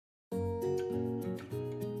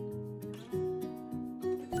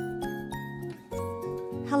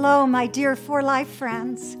Hello, my dear For Life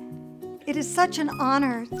friends. It is such an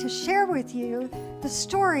honor to share with you the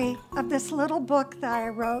story of this little book that I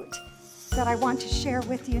wrote that I want to share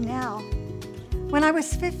with you now. When I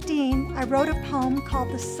was 15, I wrote a poem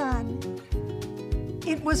called The Sun.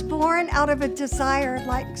 It was born out of a desire,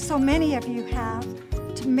 like so many of you have,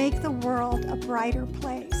 to make the world a brighter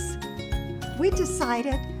place. We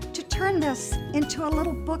decided to turn this into a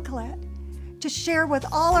little booklet to share with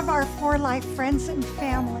all of our For Life friends and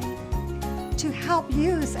family, to help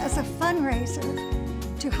use as a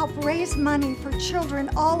fundraiser, to help raise money for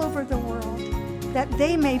children all over the world, that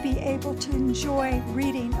they may be able to enjoy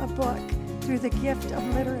reading a book through the gift of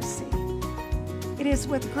literacy. It is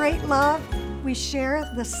with great love we share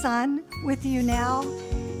The Sun with you now,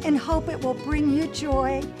 and hope it will bring you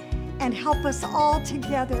joy and help us all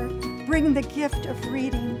together bring the gift of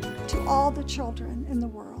reading to all the children in the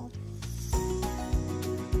world.